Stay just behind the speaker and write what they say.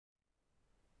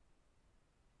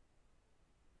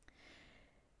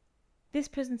This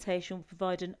presentation will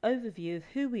provide an overview of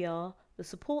who we are, the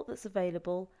support that's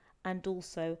available, and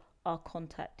also our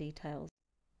contact details.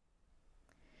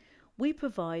 We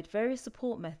provide various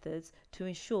support methods to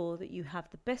ensure that you have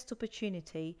the best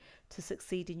opportunity to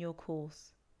succeed in your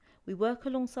course. We work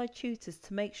alongside tutors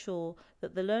to make sure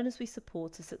that the learners we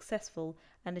support are successful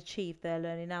and achieve their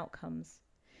learning outcomes.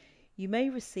 You may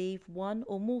receive one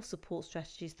or more support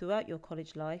strategies throughout your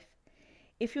college life.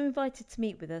 If you're invited to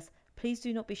meet with us, please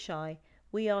do not be shy.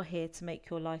 We are here to make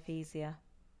your life easier.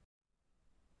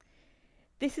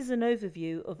 This is an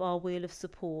overview of our wheel of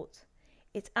support.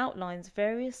 It outlines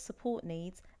various support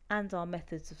needs and our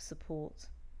methods of support.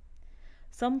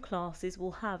 Some classes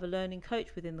will have a learning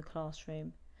coach within the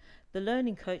classroom. The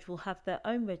learning coach will have their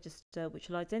own register which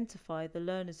will identify the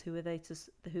learners who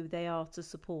they are to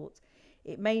support.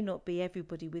 It may not be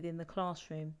everybody within the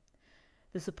classroom.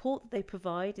 The support that they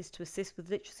provide is to assist with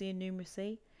literacy and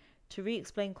numeracy, to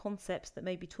re-explain concepts that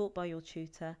may be taught by your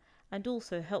tutor, and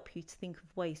also help you to think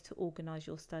of ways to organise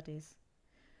your studies.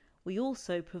 We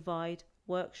also provide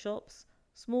workshops,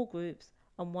 small groups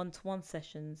and one-to-one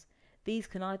sessions. These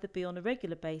can either be on a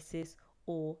regular basis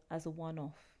or as a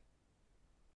one-off.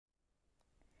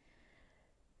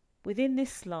 Within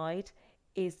this slide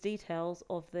is details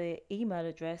of the email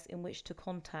address in which to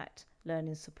contact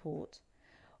Learning Support.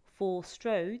 For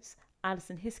Strodes,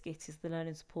 Alison Hiskett is the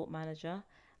Learning Support Manager,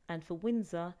 and for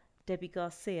Windsor, Debbie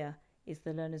Garcia is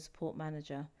the Learning Support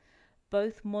Manager.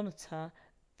 Both monitor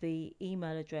the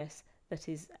email address that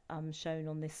is shown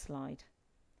on this slide.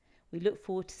 We look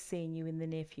forward to seeing you in the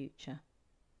near future.